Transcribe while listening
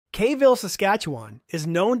Kayville, Saskatchewan is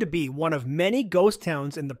known to be one of many ghost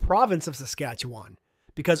towns in the province of Saskatchewan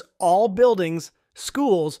because all buildings,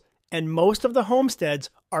 schools, and most of the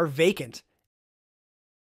homesteads are vacant.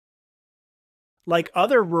 Like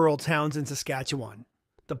other rural towns in Saskatchewan,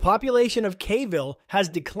 the population of Kayville has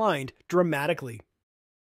declined dramatically.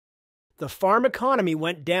 The farm economy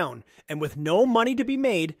went down, and with no money to be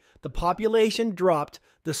made, the population dropped,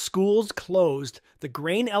 the schools closed, the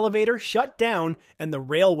grain elevator shut down, and the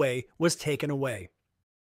railway was taken away.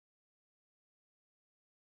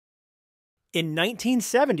 In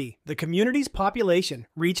 1970, the community's population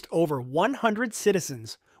reached over 100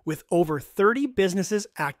 citizens, with over 30 businesses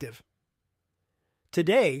active.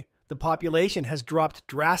 Today, the population has dropped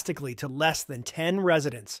drastically to less than 10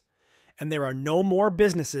 residents, and there are no more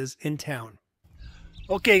businesses in town.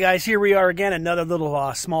 Okay guys, here we are again, another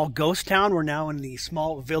little small ghost town. We're now in the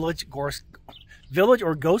small village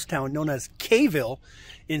or ghost town known as Kayville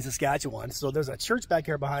in Saskatchewan. So there's a church back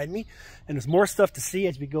here behind me, and there's more stuff to see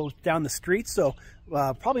as we go down the street. So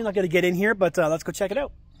probably not going to get in here, but let's go check it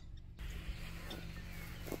out.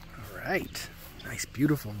 All right, nice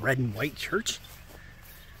beautiful red and white church.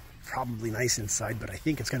 Probably nice inside, but I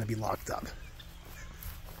think it's going to be locked up.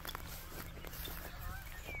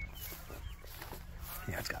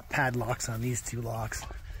 Yeah, it's got padlocks on these two locks.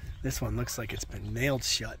 This one looks like it's been nailed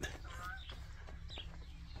shut.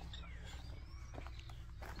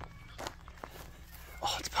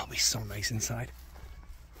 Oh, it's probably so nice inside.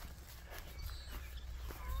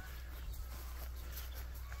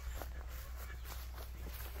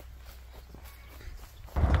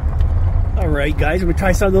 Alright guys, we're going to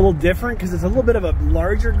try something a little different because it's a little bit of a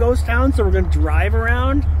larger ghost town, so we're going to drive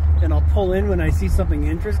around and I'll pull in when I see something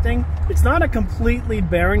interesting. It's not a completely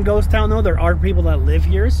barren ghost town though. There are people that live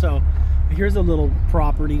here, so here's a little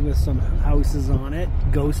property with some houses on it.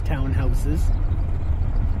 Ghost town houses.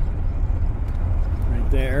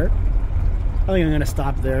 Right there. I think I'm going to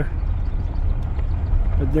stop there.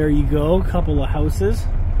 But there you go, a couple of houses.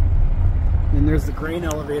 And there's the grain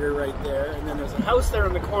elevator right there, and then there's a house there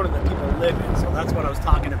in the corner that people live in, so that's what I was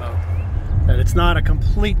talking about. That it's not a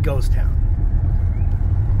complete ghost town.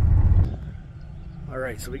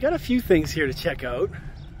 Alright, so we got a few things here to check out.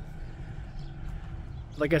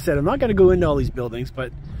 Like I said, I'm not going to go into all these buildings,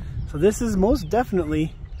 but so this is most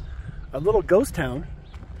definitely a little ghost town.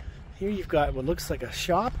 Here you've got what looks like a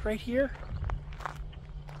shop right here.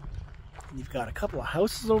 And you've got a couple of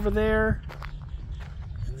houses over there.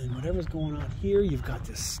 And then whatever's going on here, you've got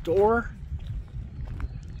this store.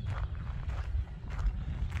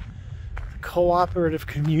 The Cooperative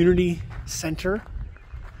Community Center.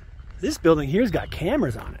 This building here's got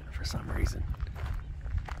cameras on it for some reason.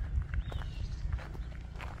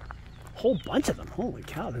 A whole bunch of them. Holy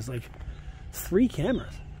cow, there's like 3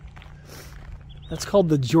 cameras. That's called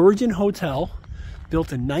the Georgian Hotel,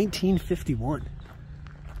 built in 1951.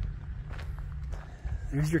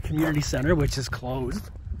 There's your community center, which is closed.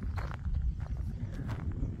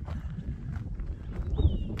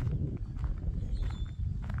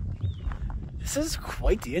 This is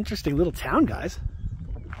quite the interesting little town, guys.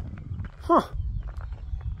 Huh.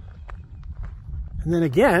 And then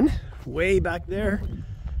again, way back there,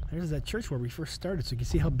 there's that church where we first started, so you can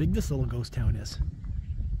see how big this little ghost town is.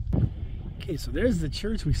 Okay, so there's the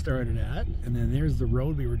church we started at, and then there's the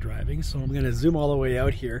road we were driving. So I'm going to zoom all the way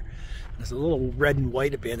out here. There's a little red and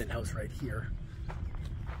white abandoned house right here.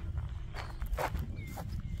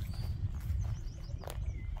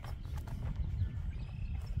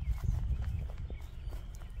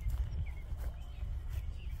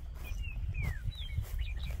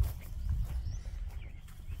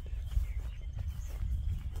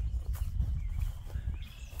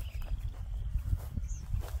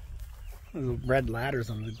 Little red ladders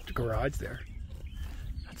on the garage there.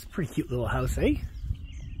 That's a pretty cute little house, eh?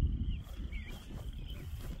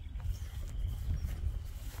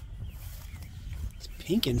 It's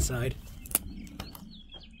pink inside.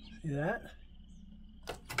 See that?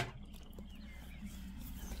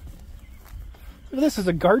 Look at this, is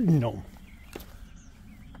a garden gnome.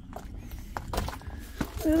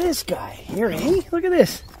 Look at this guy here, eh? Look at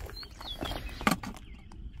this.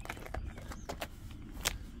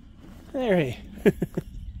 There he.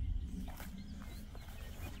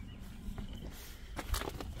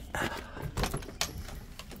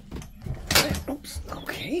 Oops,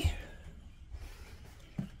 okay.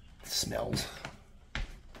 Smells.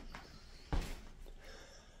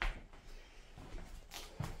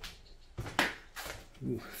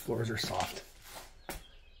 Ooh, floors are soft.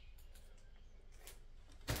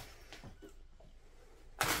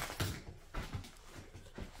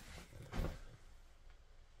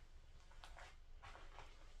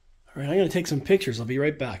 All right, I'm going to take some pictures. I'll be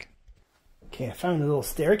right back. Okay, I found a little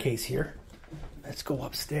staircase here. Let's go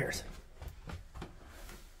upstairs.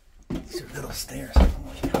 These are little stairs.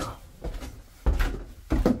 Holy cow.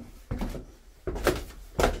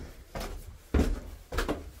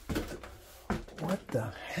 What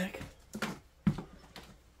the heck?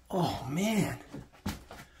 Oh, man.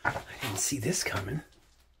 I didn't see this coming.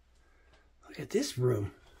 Look at this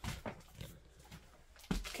room.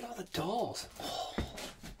 Look at all the dolls.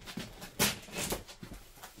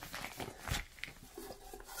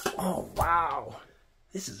 Oh, wow.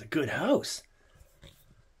 This is a good house.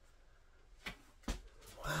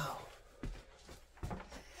 Wow.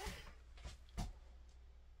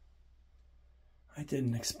 I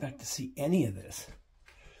didn't expect to see any of this.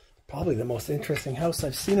 Probably the most interesting house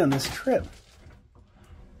I've seen on this trip.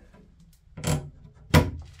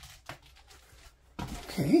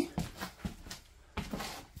 Okay.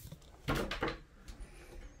 Look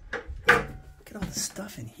at all the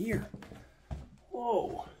stuff in here.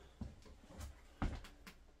 Whoa.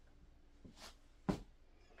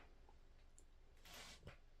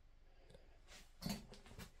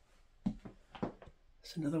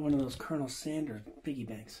 It's another one of those Colonel Sanders piggy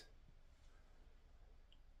banks.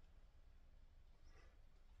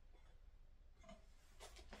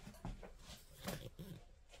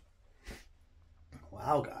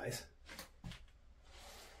 Wow, guys.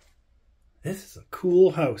 This is a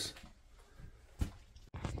cool house.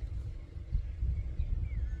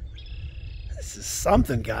 This is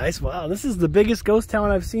something, guys. Wow, this is the biggest ghost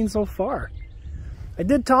town I've seen so far. I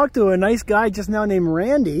did talk to a nice guy just now named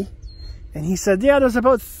Randy, and he said, yeah, there's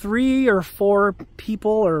about 3 or 4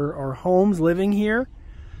 people or homes living here,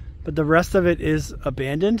 but the rest of it is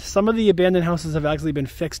abandoned. Some of the abandoned houses have actually been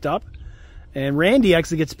fixed up, and Randy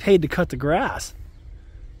actually gets paid to cut the grass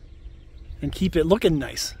and keep it looking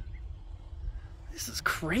nice. This is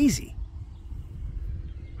crazy.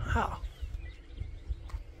 Wow.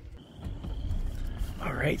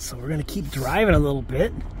 All right, so we're gonna keep driving a little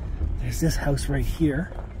bit. There's this house right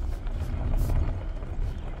here.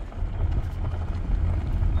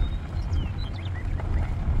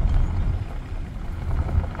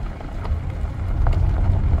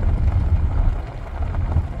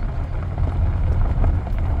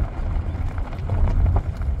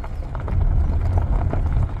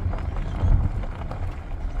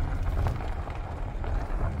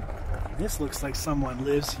 This looks like someone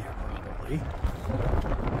lives here, probably.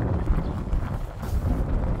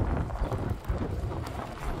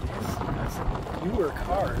 Some newer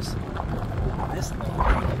cars. This thing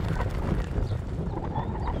right here.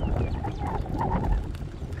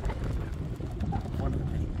 One of the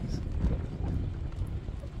things.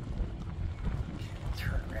 Okay,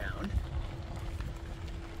 turn around.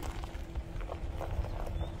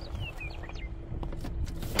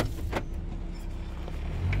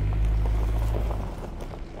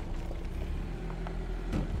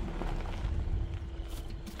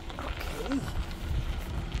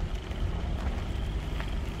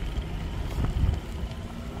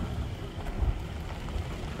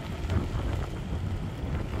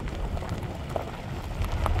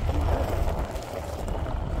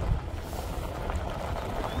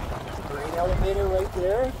 Elevator right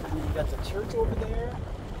there, and then you got the church over there.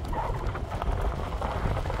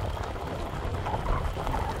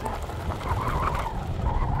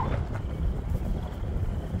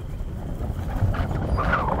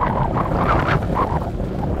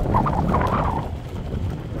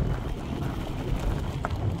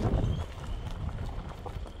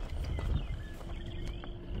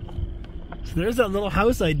 So there's that little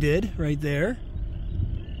house I did right there.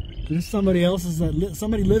 There's somebody else's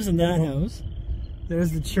somebody lives in that house.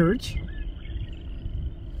 There's the church.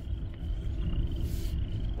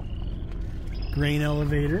 Grain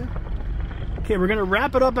elevator. Okay, we're gonna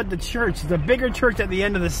wrap it up at the church, the bigger church at the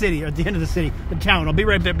end of the city, the town. I'll be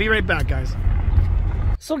right back, guys.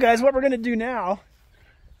 So, guys, what we're gonna do now?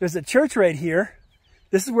 There's a church right here.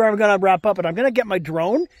 This is where I'm gonna wrap up, and I'm gonna get my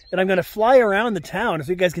drone and I'm gonna fly around the town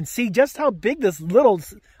so you guys can see just how big this little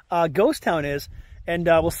ghost town is. And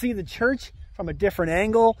we'll see the church from a different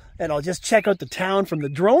angle, and I'll just check out the town from the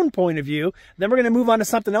drone point of view. Then we're going to move on to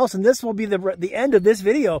something else, and this will be the end of this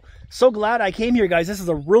video. So glad I came here, guys. This is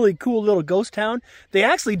a really cool little ghost town. They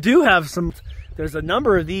actually do have some, there's a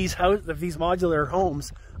number of these modular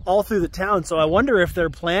homes all through the town, so I wonder if they're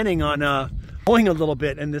planning on going a little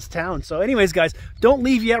bit in this town. So anyways, guys, don't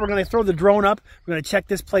leave yet. We're going to throw the drone up. We're going to check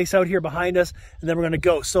this place out here behind us, and then we're going to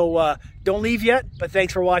go. So don't leave yet, but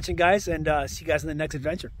thanks for watching, guys, and see you guys in the next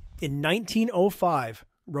adventure. In 1905,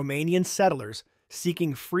 Romanian settlers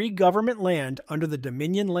seeking free government land under the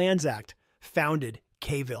Dominion Lands Act founded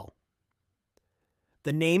Kayville.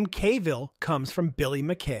 The name Kayville comes from Billy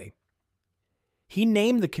McKay. He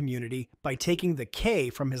named the community by taking the K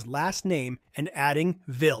from his last name and adding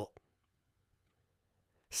Ville.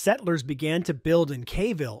 Settlers began to build in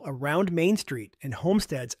Kayville around Main Street and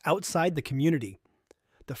homesteads outside the community.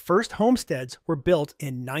 The first homesteads were built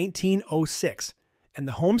in 1906, and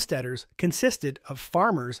the homesteaders consisted of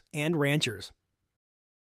farmers and ranchers.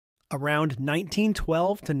 Around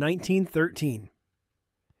 1912 to 1913,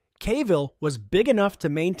 Kayville was big enough to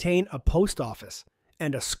maintain a post office,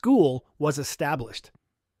 and a school was established.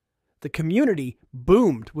 The community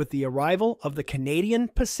boomed with the arrival of the Canadian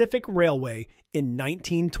Pacific Railway in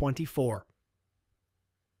 1924.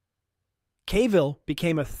 Kayville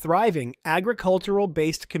became a thriving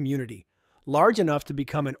agricultural-based community, large enough to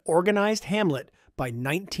become an organized hamlet by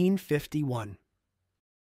 1951.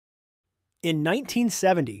 In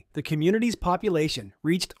 1970, the community's population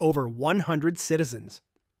reached over 100 citizens.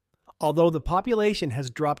 Although the population has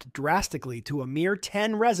dropped drastically to a mere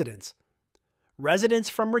 10 residents, residents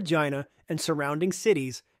from Regina and surrounding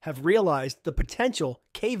cities have realized the potential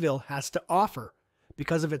Kayville has to offer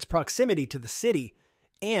because of its proximity to the city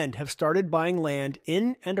and have started buying land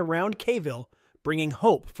in and around Kayville, bringing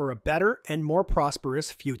hope for a better and more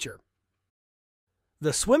prosperous future.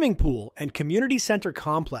 The swimming pool and community center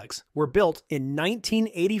complex were built in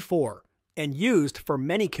 1984 and used for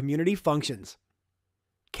many community functions.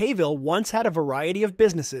 Kayville once had a variety of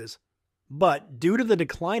businesses, but due to the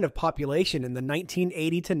decline of population in the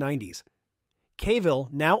 1980 to 90s,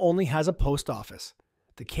 Kayville now only has a post office.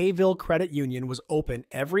 The Kayville Credit Union was open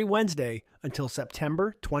every Wednesday until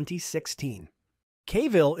September 2016.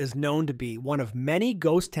 Kayville is known to be one of many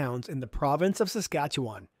ghost towns in the province of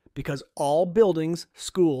Saskatchewan because all buildings,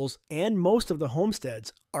 schools, and most of the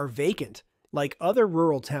homesteads are vacant, like other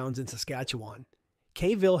rural towns in Saskatchewan.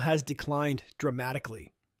 Kayville has declined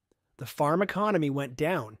dramatically. The farm economy went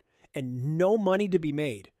down, and no money to be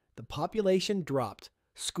made. The population dropped,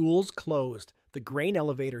 schools closed, the grain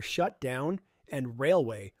elevator shut down, and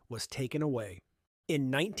railway was taken away. In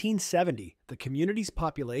 1970, the community's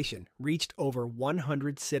population reached over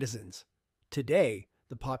 100 citizens. Today,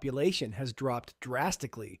 the population has dropped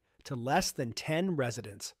drastically to less than 10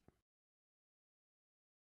 residents.